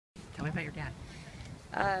Tell me about your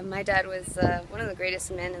dad. My dad was one of the greatest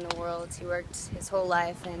men in the world. He worked his whole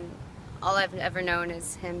life, and all I've ever known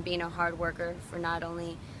is him being a hard worker for not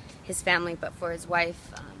only his family but for his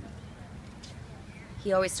wife.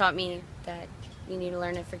 He always taught me that you need to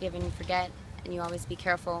learn to forgive and forget, and you always be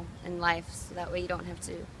careful in life so that way you don't have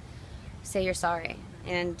to say you're sorry.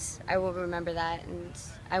 And I will remember that, and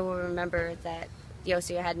I will remember that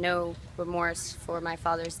Yocio had no remorse for my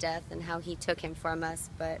father's death and how he took him from us,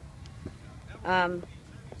 but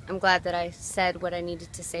I'm glad that I said what I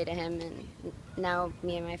needed to say to him, and now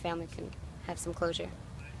me and my family can have some closure.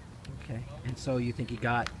 Okay. And so you think he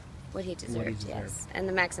got What he deserved, what he deserved? yes. And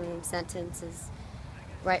the maximum sentence is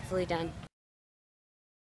rightfully done.